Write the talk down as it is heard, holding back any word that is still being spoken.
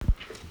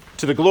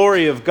To the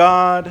glory of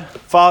God,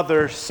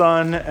 Father,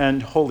 Son,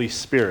 and Holy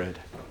Spirit.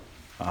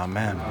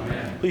 Amen.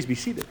 Amen. Please be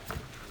seated.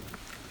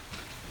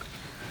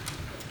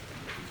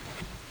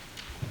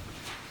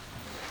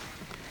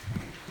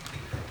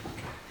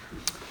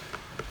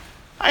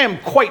 I am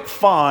quite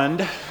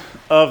fond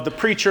of the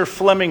preacher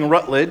Fleming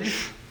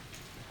Rutledge,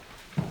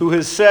 who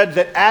has said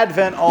that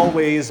Advent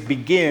always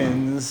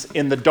begins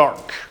in the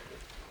dark.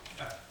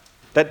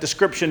 That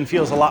description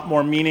feels a lot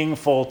more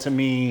meaningful to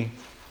me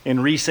in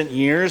recent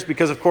years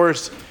because, of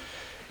course,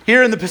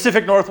 here in the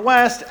Pacific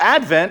Northwest,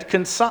 Advent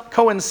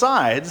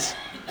coincides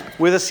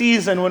with a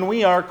season when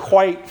we are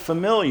quite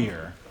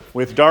familiar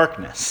with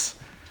darkness.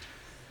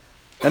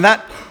 And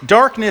that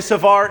darkness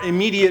of our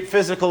immediate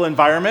physical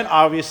environment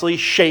obviously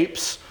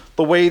shapes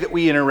the way that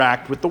we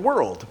interact with the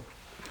world.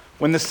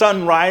 When the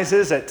sun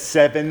rises at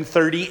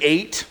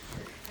 7:38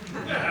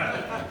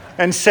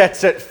 and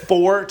sets at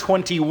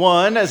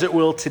 4:21, as it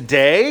will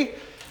today,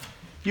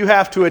 you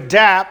have to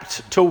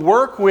adapt to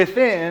work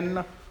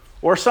within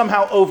or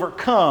somehow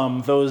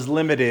overcome those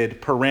limited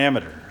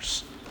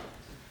parameters.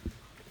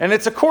 And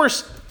it's, of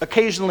course,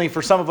 occasionally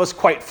for some of us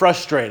quite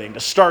frustrating to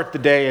start the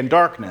day in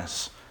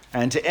darkness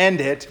and to end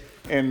it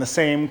in the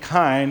same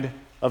kind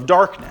of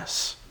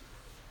darkness.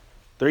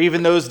 There are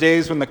even those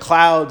days when the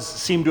clouds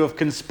seem to have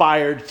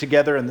conspired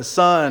together and the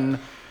sun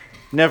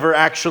never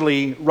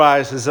actually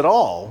rises at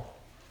all.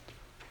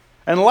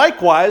 And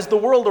likewise, the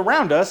world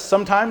around us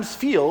sometimes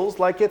feels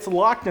like it's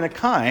locked in a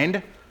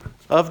kind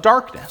of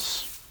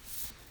darkness.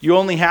 You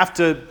only have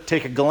to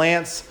take a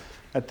glance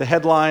at the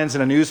headlines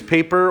in a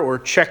newspaper or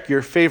check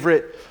your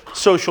favorite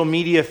social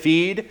media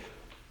feed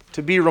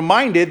to be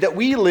reminded that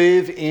we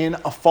live in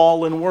a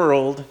fallen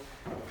world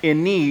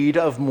in need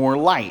of more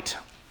light.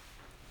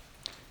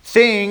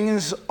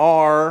 Things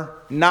are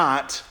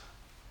not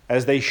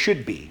as they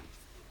should be.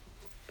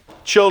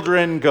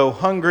 Children go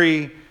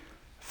hungry.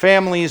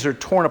 Families are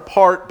torn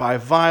apart by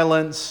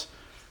violence.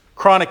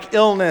 Chronic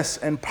illness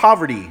and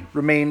poverty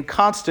remain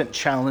constant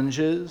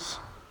challenges.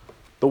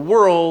 The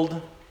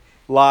world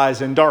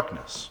lies in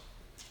darkness.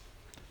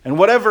 And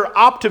whatever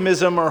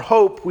optimism or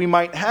hope we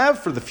might have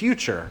for the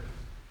future,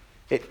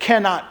 it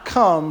cannot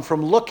come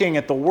from looking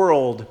at the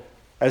world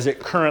as it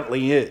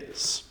currently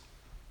is.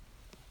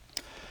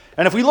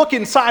 And if we look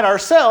inside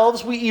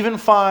ourselves, we even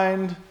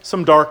find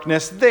some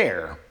darkness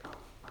there.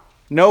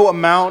 No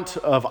amount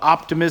of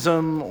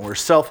optimism or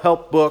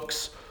self-help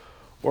books,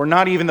 or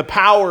not even the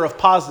power of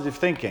positive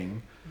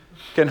thinking,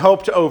 can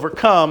hope to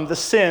overcome the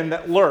sin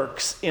that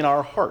lurks in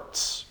our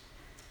hearts.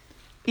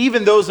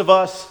 Even those of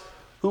us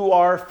who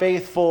are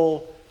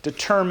faithful,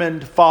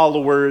 determined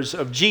followers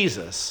of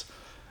Jesus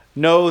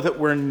know that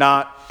we're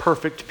not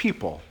perfect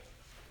people.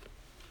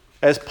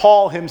 As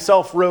Paul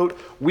himself wrote,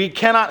 we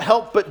cannot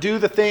help but do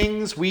the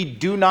things we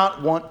do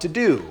not want to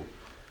do.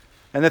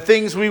 And the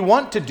things we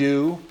want to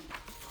do,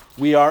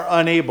 we are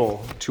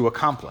unable to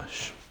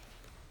accomplish.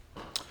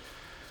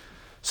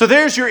 So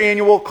there's your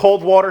annual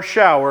cold water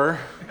shower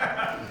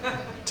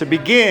to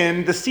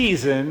begin the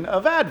season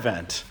of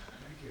Advent.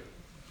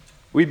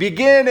 We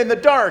begin in the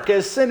dark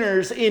as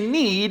sinners in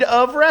need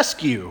of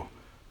rescue,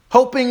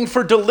 hoping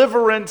for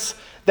deliverance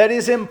that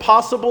is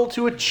impossible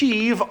to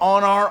achieve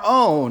on our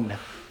own.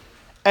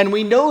 And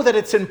we know that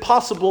it's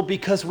impossible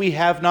because we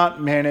have not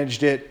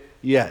managed it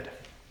yet.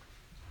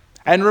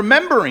 And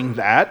remembering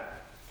that,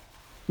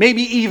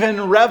 maybe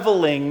even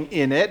reveling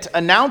in it,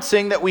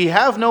 announcing that we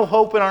have no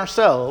hope in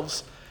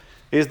ourselves,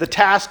 is the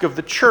task of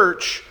the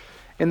church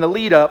in the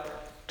lead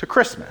up to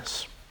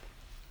Christmas.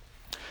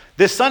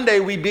 This Sunday,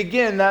 we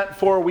begin that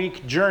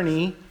 4-week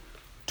journey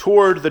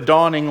toward the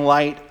dawning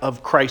light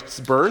of Christ's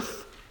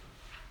birth,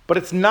 but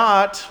it's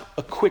not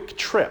a quick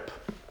trip.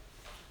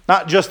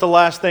 Not just the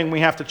last thing we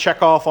have to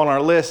check off on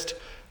our list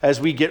as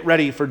we get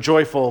ready for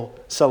joyful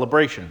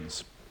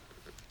celebrations.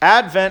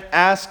 Advent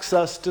asks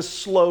us to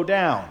slow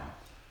down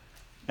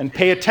and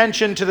pay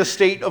attention to the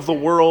state of the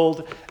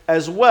world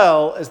as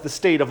well as the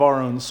state of our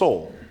own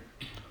soul,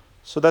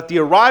 so that the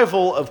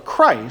arrival of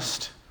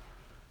Christ,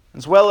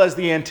 as well as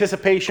the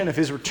anticipation of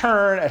his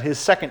return at his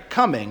second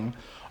coming,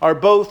 are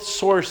both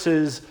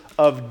sources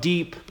of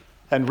deep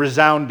and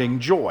resounding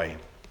joy.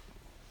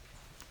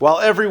 While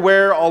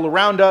everywhere all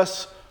around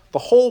us, the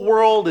whole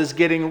world is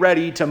getting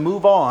ready to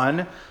move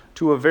on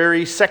to a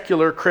very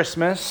secular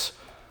Christmas,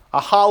 a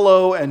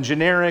hollow and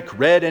generic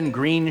red and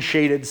green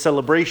shaded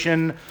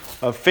celebration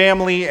of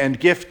family and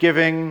gift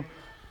giving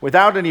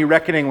without any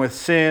reckoning with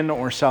sin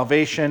or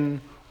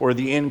salvation or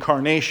the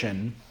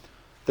incarnation,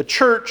 the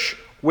church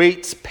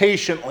waits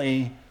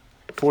patiently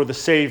for the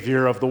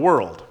Savior of the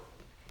world.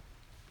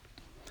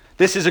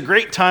 This is a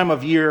great time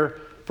of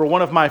year for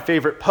one of my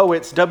favorite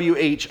poets,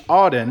 W.H.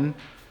 Auden,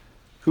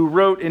 who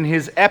wrote in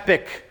his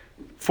epic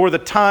For the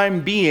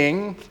Time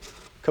Being,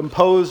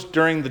 composed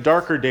during the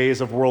darker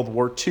days of World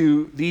War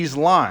II, these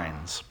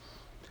lines: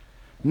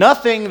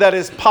 "Nothing that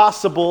is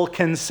possible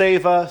can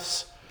save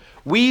us.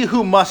 We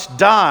who must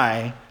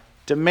die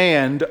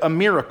demand a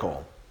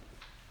miracle."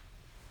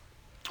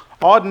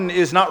 Auden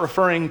is not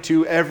referring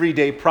to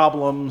everyday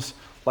problems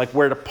like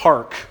where to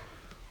park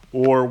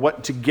or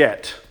what to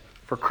get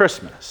for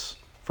Christmas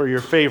for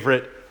your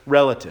favorite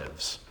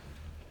relatives.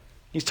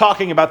 He's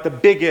talking about the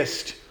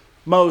biggest,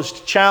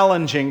 most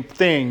challenging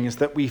things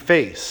that we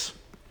face,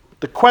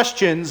 the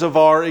questions of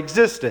our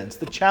existence,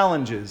 the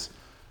challenges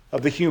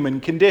of the human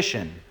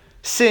condition,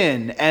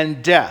 sin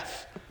and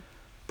death,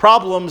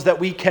 problems that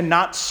we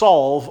cannot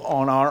solve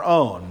on our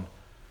own,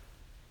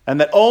 and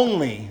that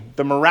only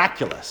the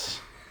miraculous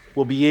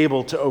will be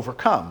able to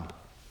overcome.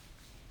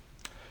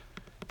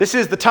 This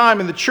is the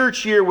time in the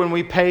church year when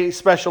we pay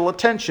special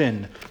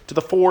attention to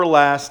the four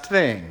last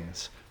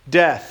things: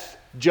 death,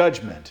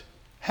 judgment,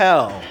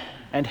 hell,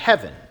 and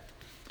heaven.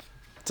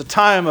 It's a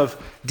time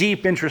of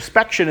deep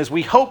introspection as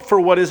we hope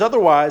for what is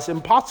otherwise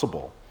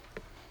impossible.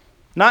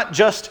 Not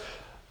just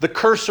the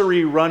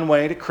cursory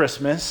runway to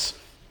Christmas,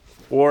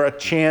 or a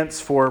chance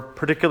for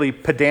particularly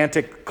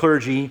pedantic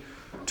clergy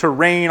to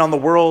rain on the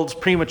world's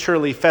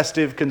prematurely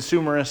festive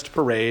consumerist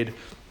parade.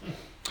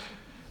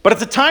 But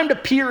it's a time to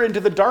peer into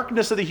the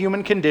darkness of the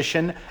human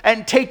condition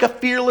and take a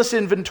fearless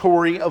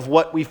inventory of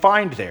what we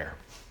find there.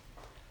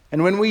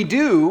 And when we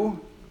do,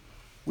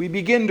 we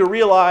begin to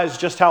realize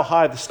just how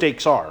high the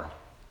stakes are,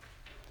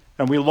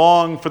 and we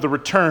long for the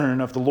return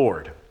of the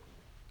Lord.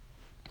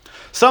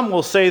 Some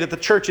will say that the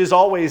church is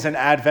always in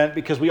Advent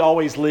because we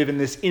always live in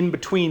this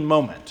in-between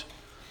moment,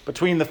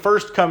 between the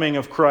first coming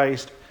of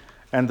Christ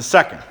and the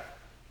second.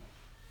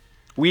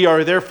 We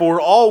are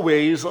therefore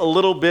always a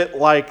little bit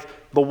like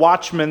the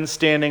watchman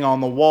standing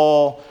on the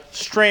wall,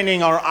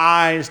 straining our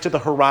eyes to the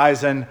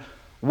horizon,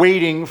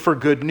 waiting for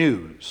good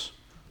news,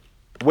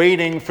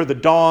 waiting for the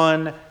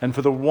dawn and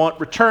for the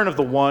return of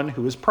the one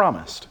who is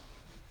promised.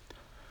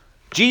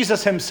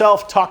 Jesus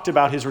himself talked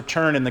about his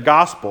return in the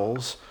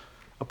Gospels,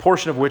 a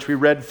portion of which we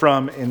read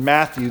from in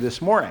Matthew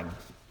this morning.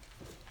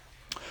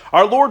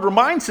 Our Lord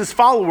reminds his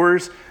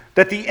followers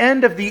that the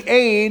end of the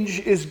age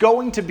is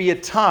going to be a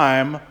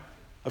time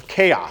of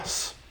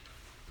chaos.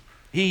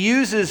 He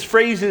uses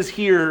phrases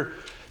here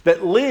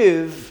that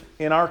live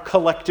in our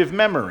collective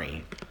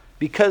memory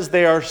because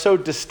they are so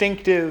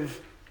distinctive,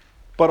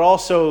 but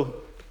also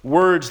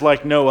words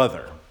like no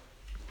other.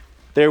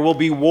 There will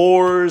be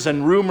wars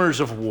and rumors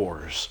of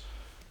wars.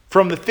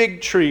 From the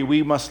fig tree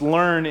we must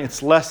learn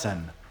its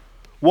lesson.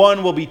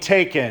 One will be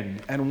taken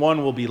and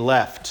one will be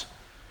left.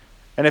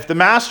 And if the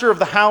master of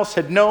the house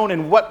had known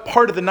in what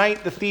part of the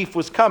night the thief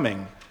was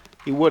coming,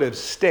 he would have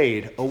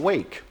stayed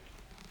awake.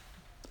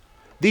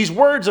 These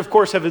words, of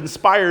course, have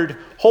inspired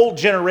whole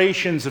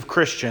generations of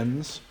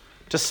Christians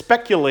to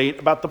speculate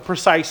about the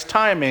precise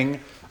timing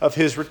of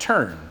his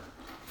return.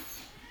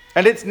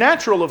 And it's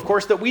natural, of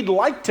course, that we'd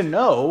like to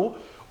know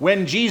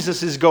when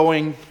Jesus is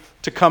going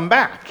to come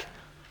back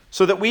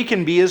so that we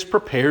can be as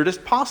prepared as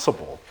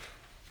possible.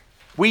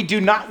 We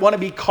do not want to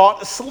be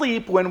caught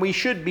asleep when we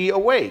should be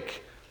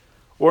awake,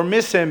 or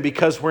miss him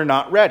because we're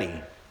not ready.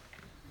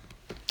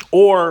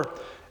 Or,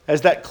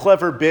 as that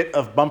clever bit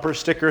of bumper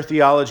sticker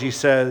theology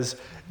says,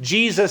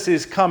 Jesus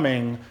is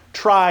coming,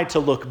 try to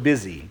look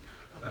busy.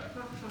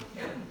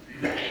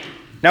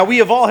 Now, we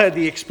have all had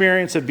the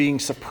experience of being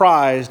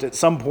surprised at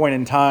some point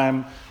in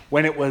time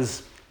when it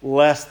was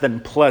less than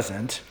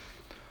pleasant.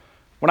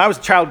 When I was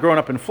a child growing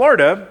up in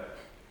Florida,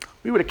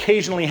 we would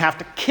occasionally have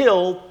to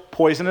kill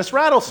poisonous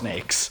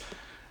rattlesnakes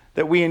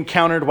that we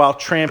encountered while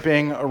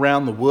tramping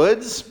around the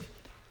woods.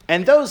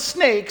 And those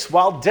snakes,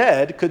 while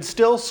dead, could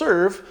still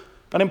serve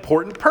an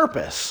important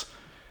purpose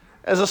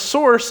as a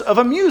source of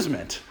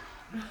amusement,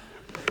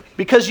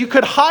 because you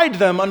could hide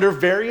them under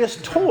various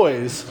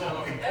toys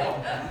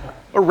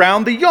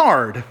around the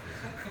yard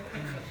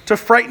to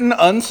frighten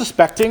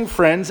unsuspecting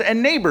friends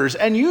and neighbors.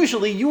 And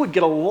usually you would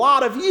get a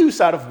lot of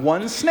use out of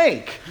one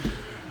snake,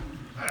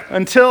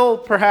 until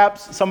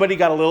perhaps somebody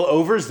got a little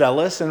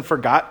overzealous and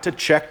forgot to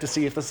check to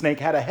see if the snake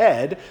had a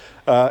head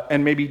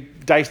and maybe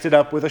diced it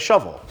up with a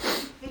shovel.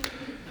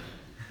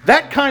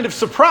 That kind of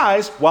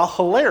surprise, while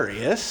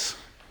hilarious,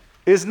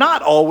 is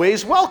not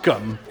always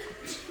welcome.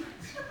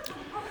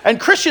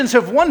 And Christians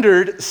have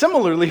wondered,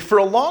 similarly, for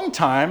a long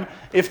time,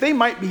 if they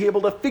might be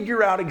able to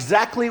figure out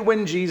exactly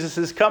when Jesus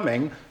is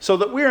coming so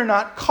that we are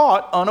not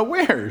caught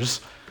unawares.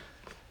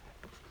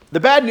 The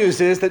bad news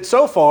is that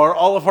so far,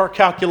 all of our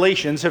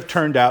calculations have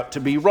turned out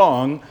to be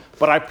wrong,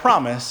 but I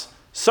promise,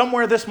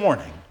 somewhere this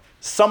morning,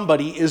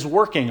 somebody is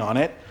working on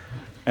it,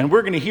 and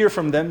we're going to hear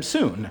from them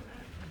soon.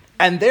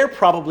 And they're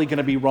probably going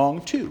to be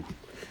wrong too.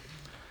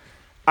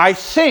 I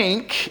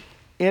think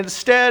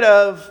instead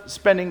of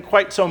spending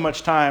quite so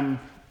much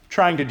time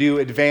trying to do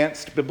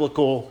advanced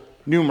biblical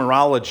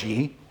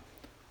numerology,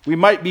 we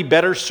might be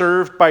better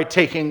served by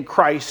taking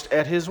Christ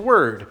at his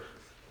word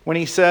when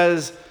he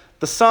says,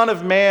 "The Son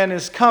of Man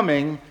is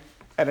coming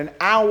at an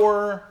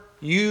hour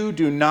you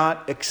do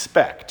not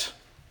expect."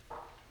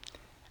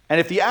 And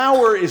if the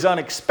hour is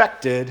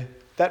unexpected,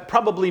 that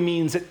probably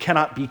means it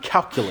cannot be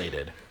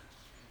calculated.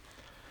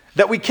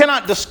 That we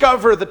cannot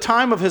discover the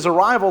time of his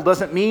arrival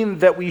doesn't mean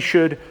that we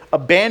should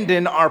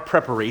abandon our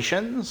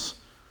preparations,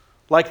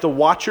 like the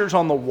watchers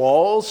on the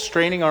walls,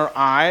 straining our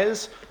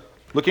eyes,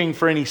 looking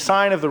for any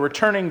sign of the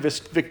returning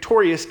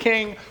victorious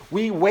king.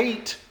 We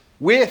wait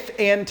with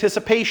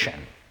anticipation.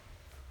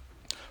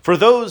 For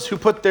those who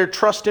put their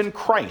trust in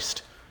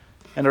Christ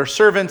and are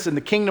servants in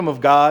the kingdom of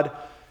God,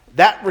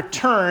 that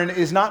return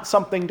is not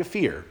something to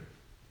fear.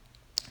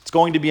 It's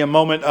going to be a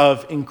moment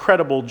of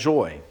incredible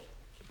joy.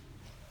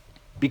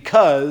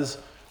 Because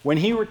when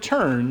he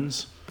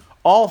returns,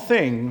 all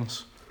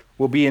things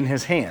will be in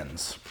his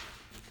hands.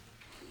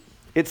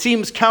 It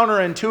seems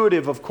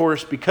counterintuitive, of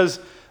course, because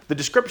the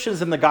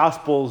descriptions in the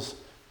Gospels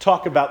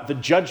talk about the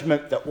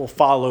judgment that will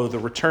follow the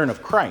return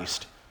of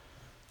Christ.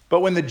 But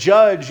when the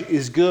judge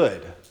is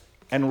good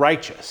and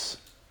righteous,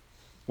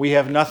 we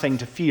have nothing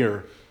to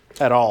fear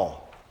at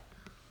all.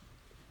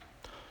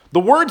 The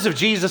words of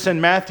Jesus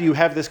in Matthew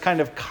have this kind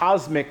of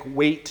cosmic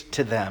weight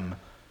to them.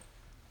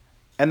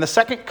 And the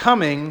second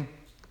coming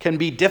can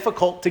be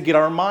difficult to get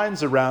our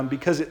minds around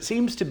because it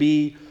seems to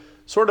be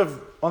sort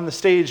of on the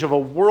stage of a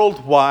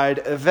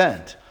worldwide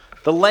event.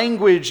 The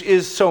language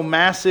is so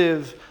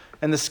massive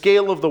and the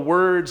scale of the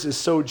words is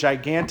so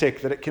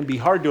gigantic that it can be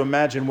hard to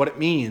imagine what it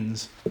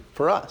means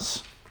for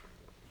us.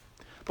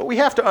 But we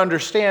have to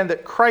understand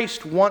that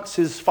Christ wants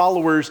his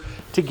followers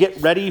to get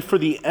ready for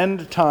the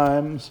end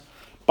times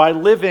by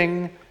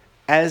living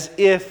as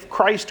if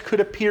Christ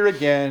could appear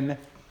again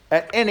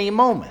at any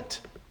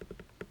moment.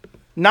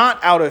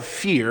 Not out of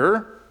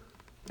fear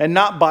and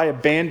not by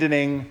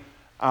abandoning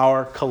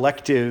our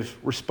collective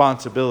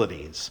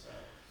responsibilities.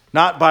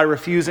 Not by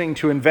refusing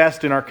to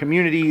invest in our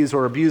communities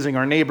or abusing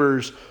our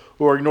neighbors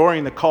or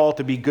ignoring the call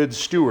to be good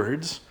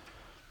stewards,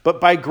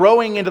 but by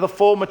growing into the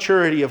full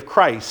maturity of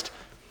Christ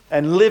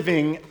and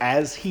living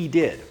as he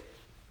did.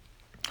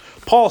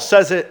 Paul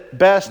says it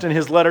best in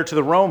his letter to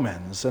the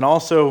Romans, and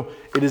also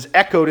it is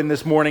echoed in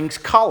this morning's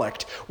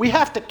collect. We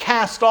have to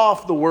cast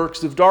off the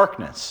works of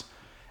darkness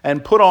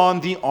and put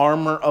on the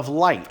armor of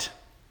light.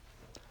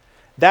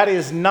 That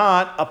is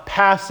not a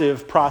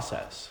passive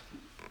process.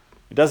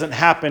 It doesn't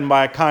happen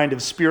by a kind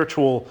of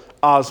spiritual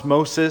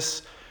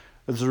osmosis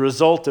as a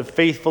result of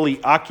faithfully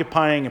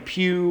occupying a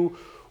pew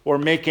or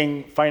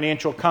making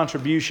financial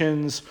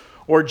contributions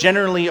or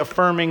generally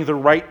affirming the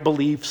right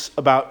beliefs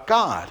about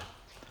God.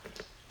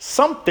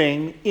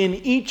 Something in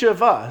each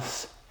of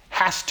us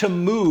has to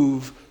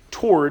move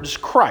towards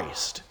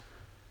Christ.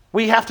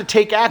 We have to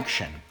take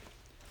action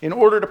in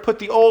order to put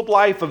the old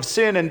life of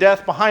sin and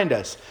death behind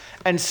us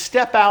and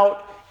step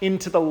out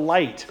into the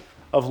light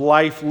of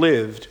life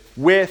lived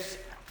with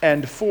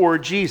and for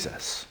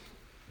Jesus.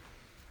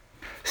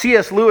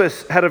 C.S.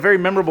 Lewis had a very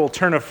memorable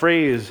turn of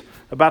phrase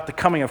about the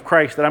coming of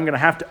Christ that I'm going to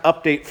have to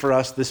update for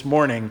us this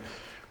morning,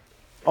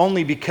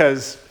 only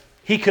because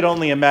he could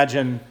only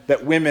imagine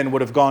that women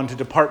would have gone to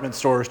department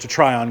stores to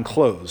try on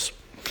clothes.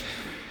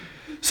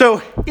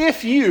 So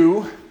if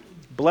you,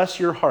 bless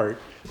your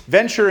heart,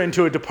 venture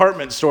into a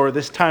department store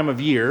this time of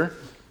year,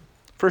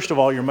 first of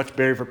all, you're a much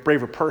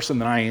braver person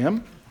than I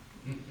am.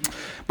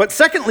 But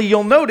secondly,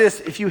 you'll notice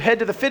if you head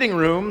to the fitting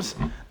rooms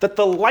that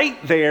the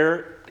light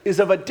there is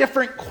of a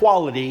different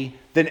quality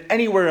than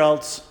anywhere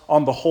else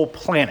on the whole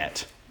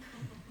planet.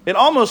 It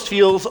almost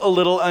feels a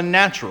little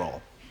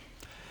unnatural.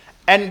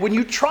 And when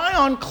you try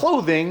on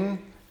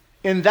clothing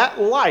in that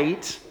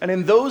light and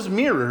in those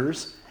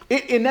mirrors,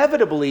 it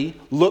inevitably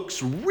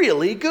looks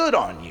really good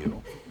on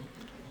you.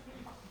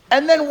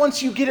 And then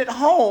once you get it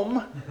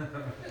home,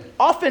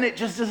 often it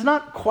just does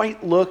not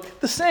quite look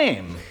the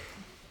same.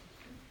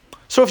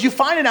 So if you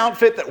find an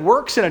outfit that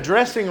works in a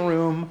dressing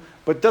room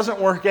but doesn't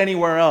work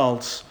anywhere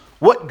else,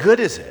 what good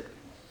is it?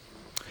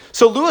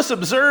 So Lewis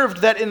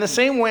observed that in the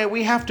same way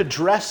we have to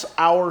dress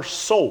our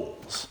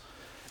souls,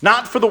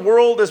 not for the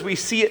world as we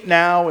see it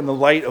now in the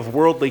light of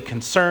worldly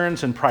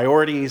concerns and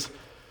priorities,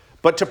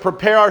 but to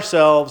prepare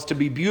ourselves to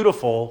be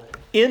beautiful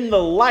in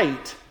the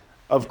light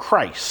of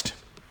Christ.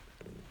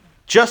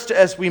 Just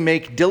as we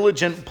make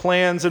diligent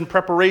plans and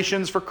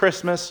preparations for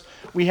Christmas,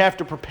 we have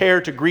to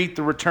prepare to greet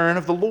the return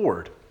of the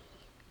Lord.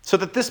 So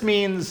that this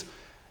means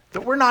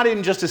that we're not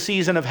in just a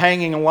season of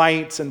hanging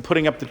lights and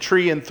putting up the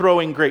tree and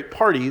throwing great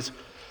parties,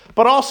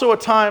 but also a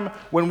time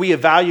when we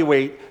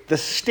evaluate the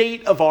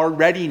state of our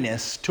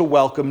readiness to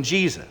welcome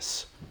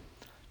Jesus.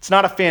 It's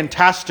not a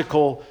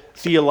fantastical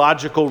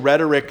theological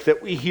rhetoric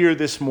that we hear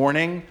this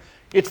morning.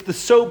 It's the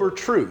sober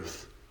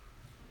truth.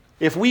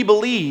 If we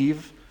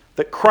believe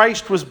that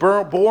Christ was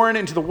born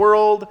into the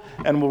world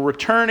and will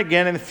return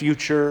again in the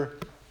future,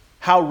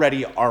 how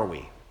ready are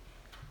we?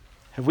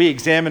 Have we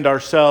examined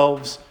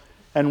ourselves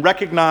and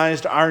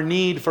recognized our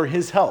need for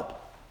his help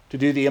to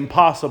do the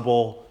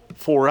impossible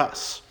for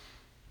us?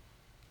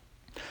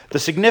 The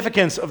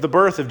significance of the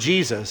birth of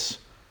Jesus,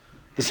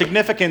 the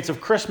significance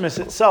of Christmas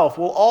itself,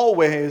 will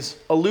always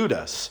elude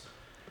us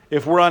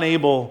if we're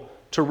unable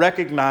to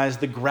recognize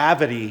the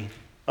gravity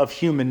of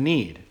human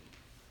need.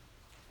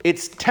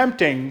 It's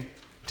tempting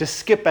to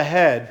skip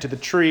ahead to the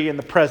tree and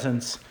the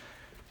presents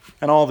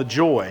and all the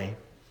joy,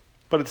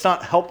 but it's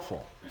not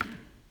helpful.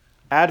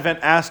 Advent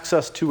asks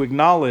us to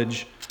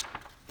acknowledge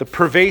the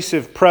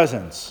pervasive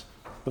presence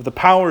of the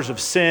powers of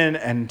sin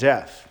and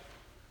death.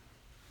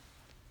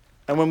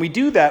 And when we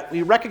do that,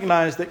 we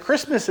recognize that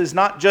Christmas is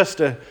not just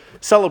a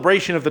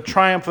celebration of the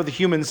triumph of the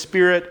human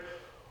spirit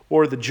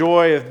or the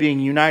joy of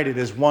being united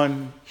as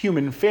one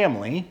human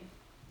family.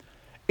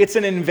 It's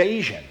an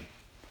invasion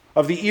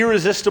of the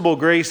irresistible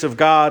grace of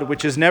God,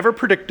 which is never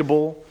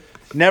predictable,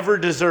 never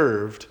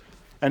deserved,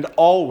 and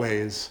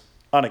always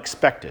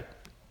unexpected.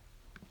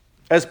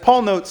 As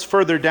Paul notes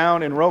further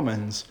down in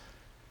Romans,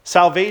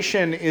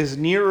 salvation is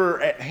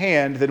nearer at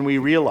hand than we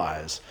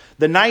realize.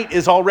 The night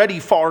is already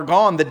far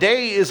gone. The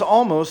day is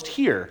almost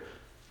here.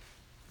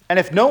 And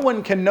if no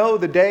one can know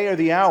the day or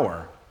the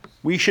hour,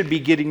 we should be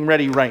getting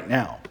ready right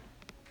now.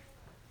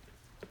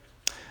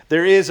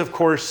 There is, of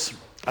course,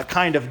 a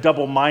kind of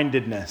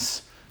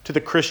double-mindedness to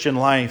the Christian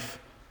life,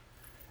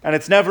 and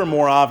it's never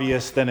more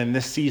obvious than in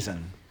this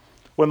season,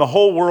 when the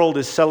whole world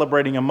is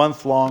celebrating a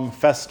month-long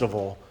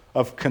festival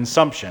of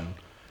consumption,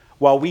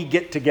 while we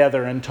get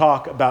together and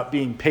talk about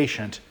being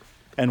patient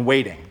and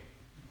waiting.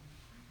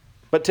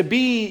 But to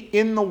be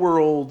in the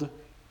world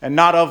and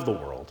not of the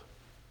world,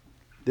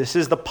 this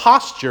is the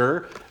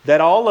posture that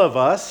all of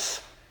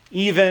us,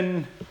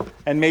 even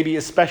and maybe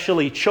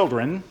especially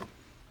children,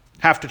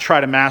 have to try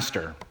to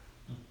master.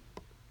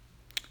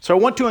 So I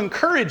want to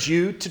encourage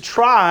you to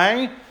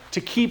try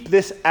to keep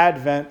this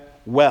Advent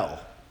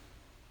well.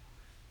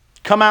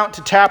 Come out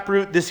to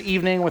Taproot this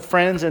evening with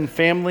friends and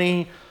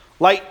family.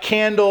 Light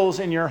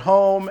candles in your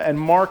home and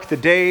mark the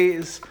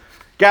days.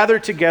 Gather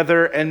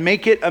together and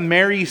make it a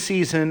merry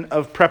season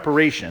of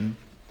preparation.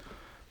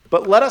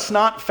 But let us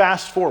not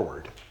fast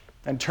forward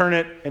and turn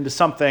it into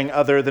something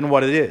other than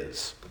what it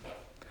is.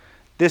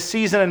 This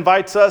season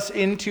invites us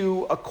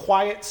into a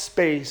quiet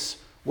space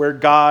where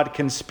God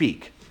can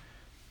speak.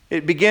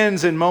 It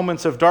begins in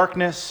moments of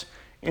darkness,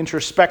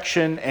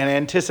 introspection, and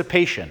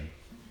anticipation.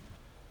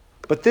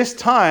 But this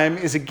time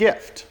is a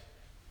gift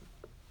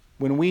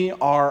when we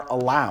are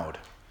allowed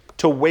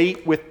to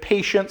wait with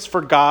patience for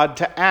God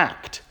to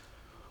act,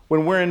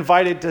 when we're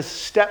invited to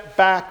step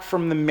back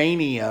from the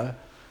mania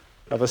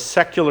of a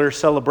secular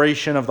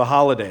celebration of the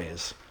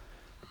holidays,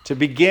 to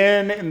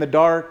begin in the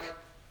dark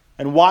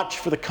and watch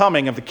for the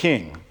coming of the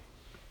King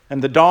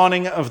and the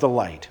dawning of the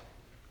light.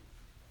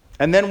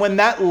 And then when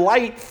that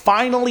light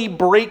finally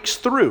breaks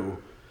through,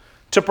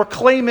 to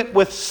proclaim it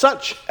with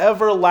such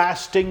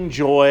everlasting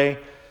joy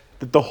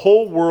that the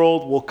whole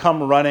world will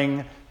come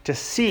running to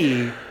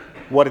see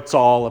what it's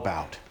all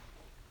about.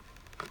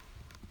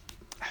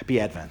 Happy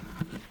Advent.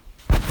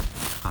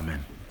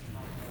 Amen.